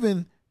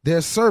 even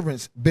their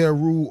servants bear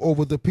rule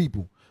over the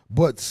people.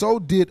 But so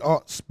did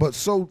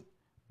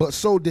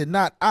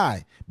not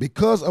I,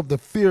 because of the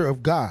fear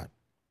of God.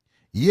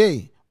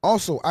 Yea,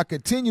 also I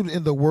continued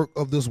in the work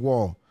of this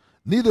wall.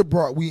 Neither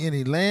brought we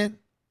any land,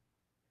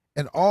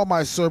 and all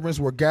my servants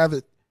were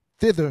gathered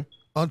thither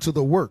unto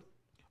the work.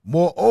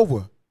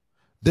 Moreover,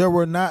 there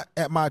were not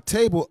at my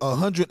table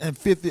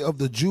 150 of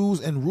the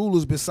Jews and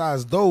rulers,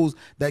 besides those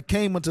that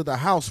came into the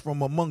house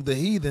from among the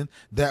heathen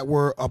that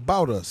are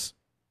about us.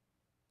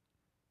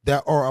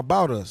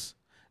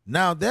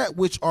 Now that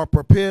which are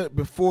prepared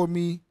before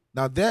me,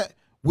 now that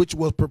which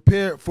was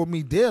prepared for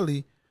me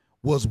daily,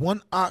 was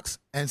 1 ox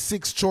and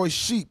 6 choice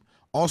sheep.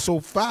 Also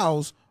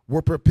fowls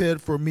were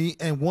prepared for me,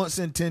 and once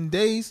in 10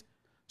 days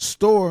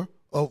store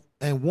of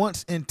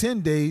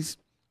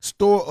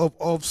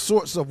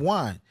sorts of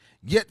wine.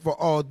 Yet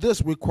for all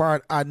this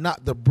required I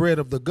not the bread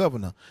of the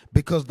governor,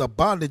 because the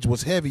bondage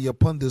was heavy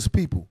upon this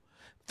people.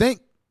 Think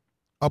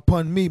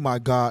upon me, my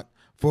God,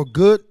 for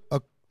good.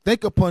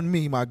 Think upon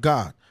me, my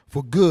God,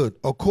 for good,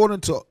 according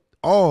to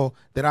all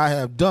that I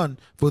have done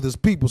for this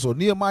people. So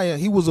Nehemiah,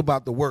 he was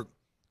about the work.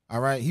 All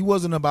right. He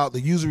wasn't about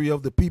the usury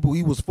of the people.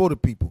 He was for the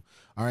people.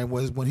 All right.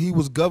 When he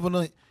was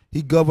governor,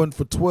 he governed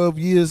for 12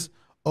 years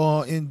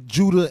in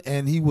Judah,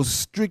 and he was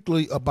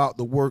strictly about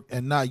the work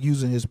and not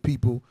using his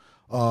people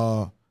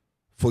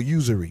for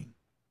usury.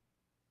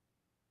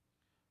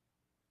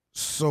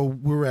 So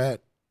we're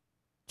at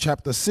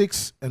chapter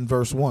 6 and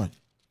verse 1.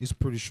 These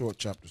pretty short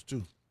chapters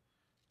too.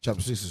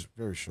 Chapter 6 is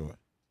very short.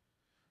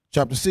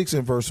 Chapter 6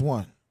 and verse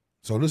 1.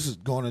 So this is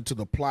going into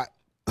the plot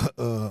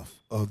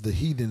of the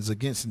heathens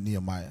against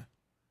Nehemiah.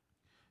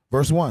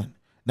 Verse 1.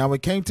 Now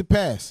it came to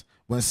pass,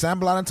 when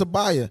Sanballat and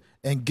Tobiah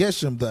and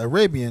Geshem the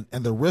Arabian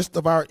and the rest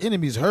of our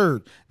enemies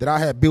heard that I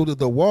had builded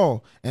the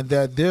wall, and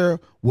that there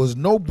was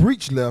no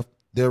breach left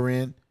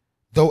therein,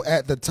 though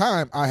at the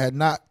time I had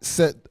not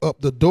set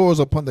up the doors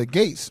upon the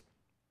gates,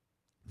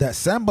 that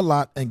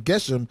Sanballat and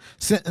Geshem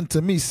sent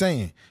unto me,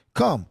 saying,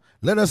 Come,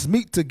 let us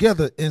meet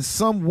together in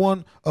some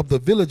one of the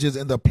villages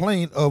in the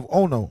plain of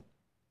Ono.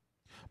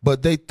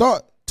 But they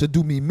thought to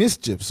do me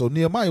mischief. So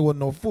Nehemiah wasn't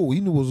no fool. He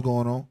knew what was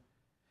going on.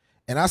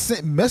 And I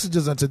sent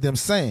messages unto them,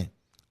 saying,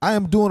 I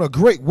am doing a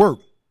great work,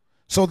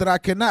 so that I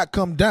cannot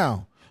come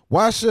down.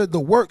 Why should the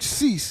work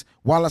cease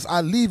whilst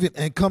I leave it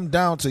and come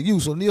down to you?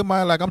 So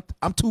Nehemiah, like,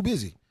 I'm too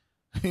busy.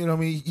 You know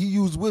what I mean? He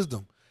used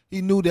wisdom.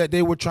 He knew that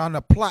they were trying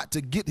to plot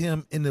to get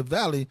him in the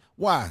valley.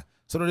 Why?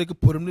 So that they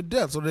could put him to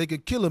death, so that they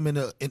could kill him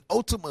and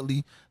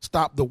ultimately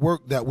stop the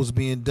work that was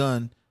being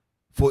done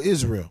for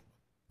Israel,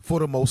 for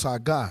the Most High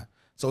God.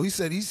 So he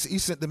said he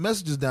sent the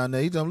messages down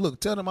there. He told them,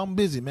 look, tell them I'm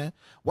busy, man.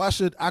 Why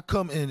should I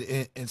come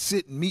and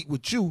sit and meet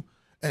with you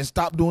and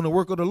stop doing the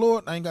work of the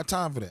Lord? I ain't got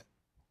time for that.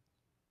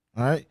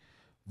 All right.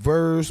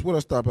 What I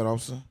stop at,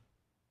 officer?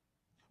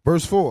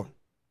 Verse 4.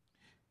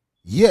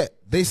 Yet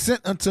they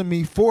sent unto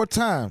me 4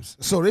 times.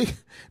 So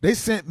they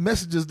sent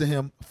messages to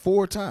him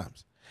 4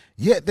 times.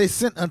 Yet they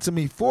sent unto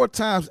me 4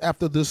 times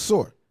after this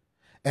sort.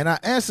 And I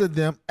answered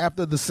them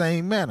after the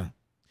same manner.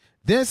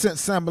 Then sent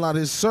Sanballat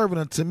his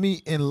servant unto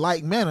me in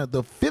like manner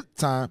the 5th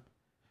time,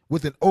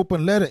 with an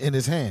open letter in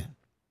his hand,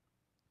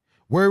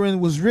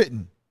 wherein was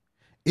written,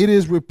 It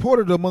is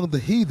reported among the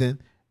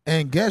heathen,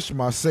 and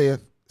Geshma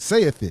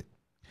saith it,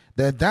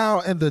 that thou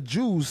and the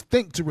Jews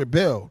think to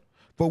rebel,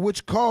 for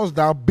which cause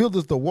thou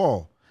buildest the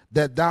wall,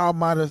 that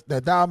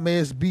thou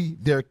mayest be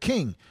their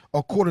king,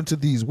 according to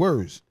these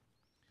words.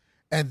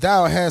 And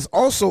thou hast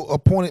also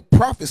appointed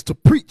prophets to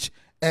preach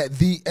at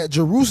thee at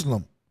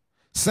Jerusalem,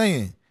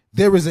 saying,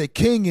 There is a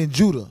king in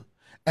Judah,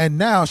 and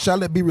now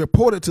shall it be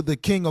reported to the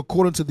king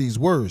according to these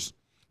words.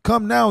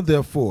 Come now,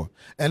 therefore,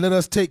 and let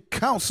us take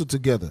counsel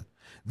together.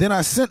 Then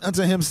I sent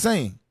unto him,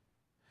 saying,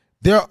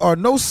 There are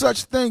no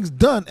such things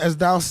done as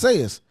thou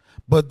sayest,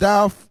 but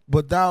thou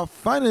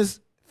feignest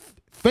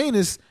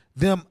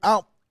them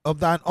out of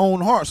thine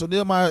own heart. So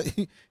Nehemiah,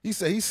 he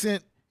said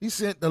he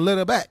sent the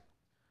letter back,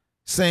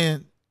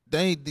 saying,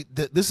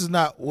 this is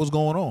not what's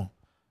going on.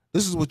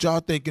 This is what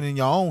y'all thinking in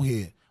your own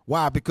head.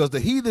 Why? Because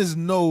the heathens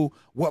know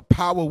what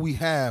power we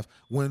have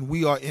when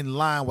we are in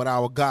line with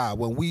our God,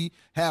 when we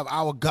have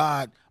our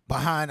God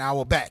behind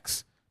our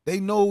backs.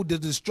 They know the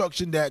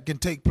destruction that can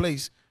take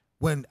place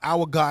when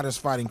our God is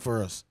fighting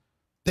for us.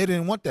 They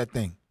didn't want that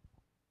thing.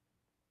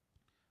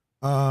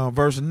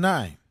 Verse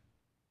 9.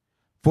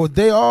 For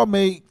they all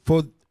made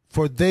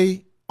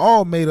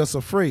us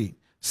afraid,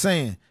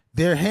 saying,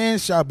 Their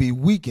hands shall be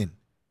weakened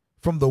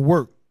from the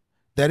work,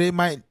 that it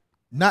might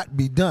not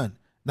be done.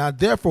 Now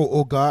therefore,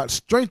 O God,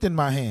 strengthen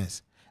my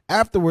hands.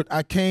 Afterward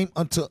I came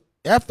unto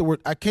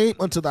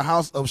the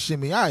house of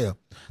Shemaiah,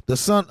 the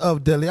son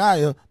of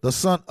Delaiah, the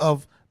son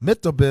of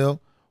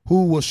Metabel,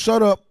 who was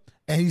shut up,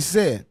 and he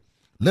said,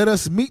 Let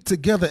us meet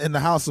together in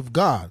the house of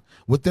God,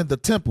 within the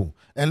temple,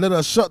 and let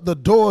us shut the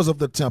doors of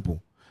the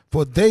temple,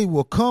 for they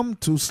will come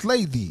to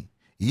slay thee.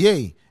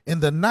 Yea, in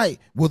the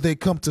night will they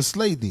come to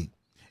slay thee.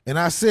 And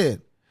I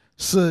said,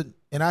 Should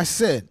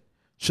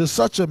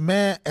such a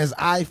man as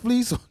I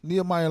flee? So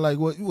Nehemiah like,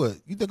 what?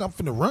 You think I'm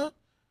finna run?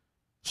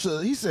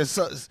 He said,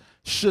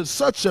 should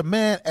such a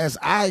man as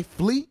I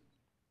flee?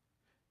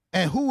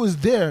 And who is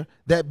there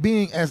that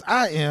being as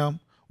I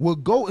am will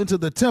go into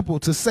the temple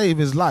to save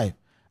his life?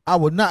 I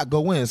would not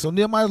go in. So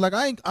Nehemiah's like,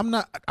 I'm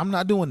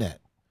not doing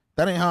that.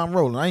 That ain't how I'm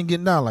rolling. I ain't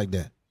getting down like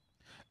that.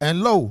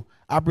 And lo,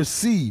 I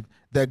perceived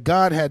that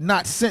God had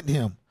not sent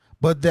him,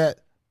 but that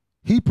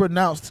he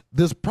pronounced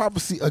this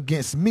prophecy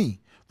against me.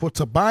 For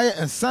Tobiah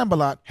and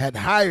Sanballat had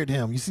hired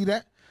him. You see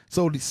that?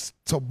 So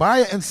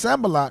Tobiah and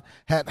Sanballat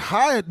had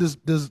hired this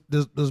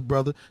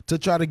brother to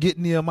try to get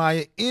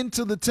Nehemiah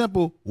into the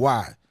temple.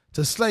 Why?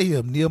 To slay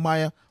him.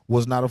 Nehemiah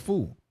was not a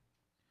fool.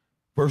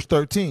 Verse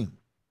 13.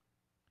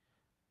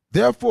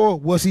 Therefore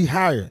was he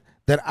hired,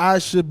 that I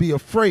should be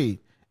afraid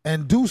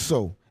and do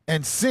so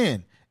and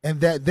sin,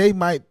 and that they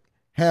might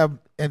have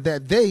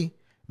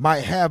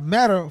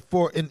matter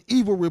for an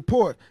evil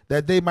report,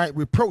 that they might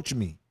reproach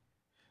me.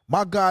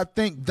 My God,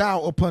 think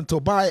thou upon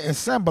Tobiah and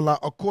Sanballat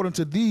according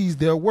to these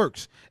their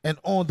works, and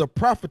on the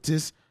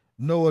prophetess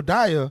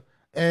Noadiah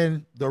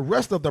and the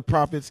rest of the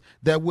prophets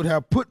that would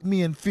have put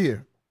me in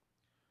fear.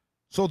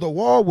 So the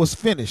wall was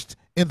finished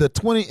in the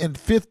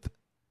 25th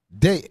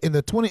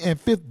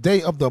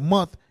day of the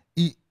month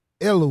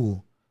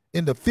Elul,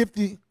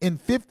 in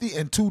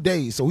 52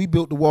 days. So he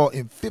built the wall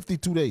in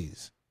 52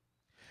 days.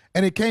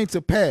 And it came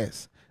to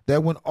pass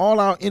that when all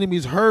our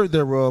enemies heard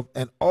thereof,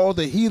 and all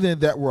the heathen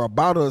that were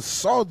about us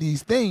saw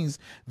these things,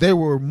 they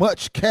were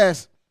much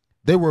cast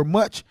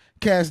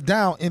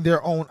down in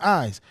their own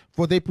eyes,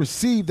 for they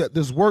perceived that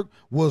this work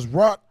was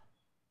wrought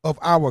of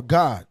our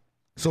God.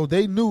 So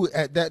they knew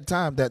at that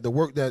time that the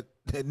work that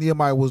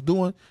Nehemiah was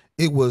doing,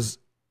 it was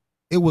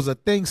a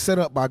thing set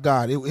up by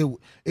God.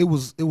 It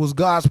was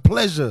God's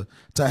pleasure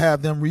to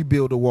have them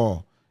rebuild the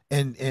wall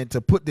and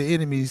to put the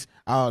enemies,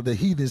 the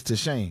heathens, to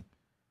shame.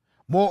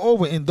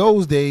 Moreover, in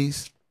those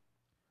days,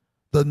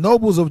 the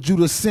nobles of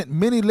Judah sent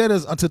many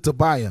letters unto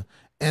Tobiah,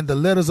 and the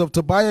letters of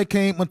Tobiah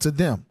came unto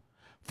them.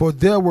 For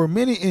there were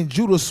many in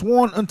Judah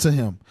sworn unto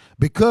him,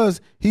 because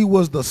he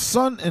was the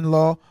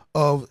son-in-law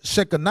of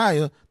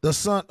Shechaniah, the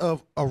son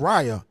of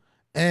Ariah,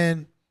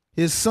 and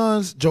his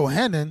sons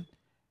Johanan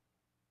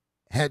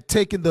had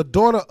taken the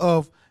daughter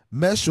of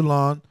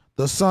Meshullam,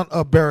 the son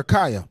of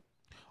Berechiah.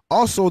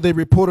 Also they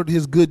reported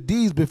his good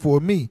deeds before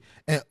me,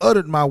 and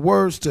uttered my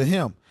words to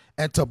him.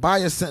 And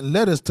Tobiah sent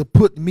letters to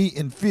put me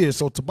in fear.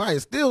 So Tobiah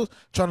is still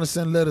trying to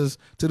send letters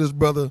to this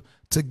brother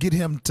to get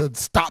him to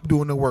stop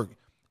doing the work.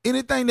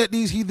 Anything that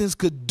these heathens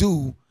could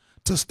do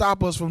to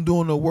stop us from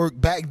doing the work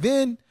back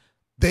then,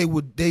 they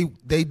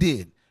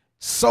did.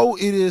 So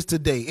it is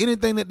today.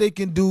 Anything that they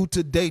can do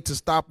today to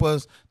stop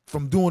us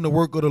from doing the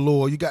work of the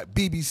Lord. You got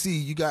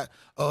BBC, you got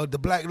the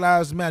Black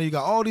Lives Matter, you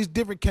got all these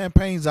different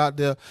campaigns out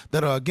there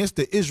that are against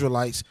the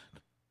Israelites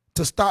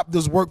to stop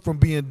this work from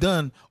being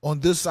done on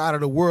this side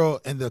of the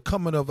world and the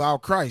coming of our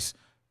Christ,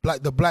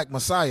 like the Black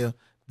Messiah.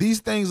 These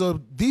things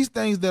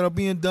that are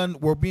being done,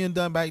 were being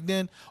done back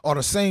then, are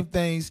the same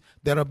things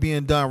that are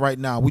being done right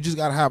now. We just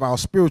got to have our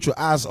spiritual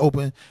eyes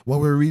open when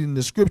we're reading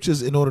the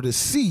scriptures in order to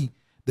see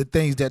the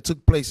things that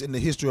took place in the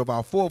history of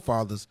our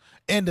forefathers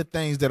and the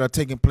things that are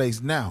taking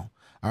place now.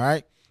 All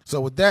right. So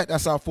with that,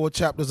 that's our 4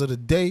 chapters of the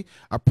day.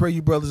 I pray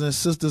you brothers and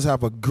sisters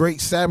have a great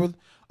Sabbath.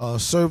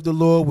 Serve the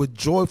Lord with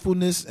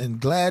joyfulness and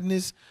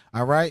gladness.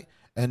 All right.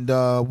 And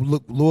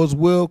look, Lord's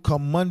will,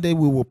 come Monday,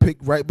 we will pick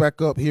right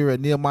back up here at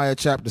Nehemiah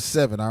chapter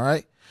 7. All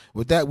right.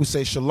 With that, we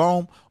say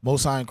shalom.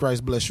 Most High in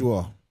Christ bless you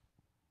all.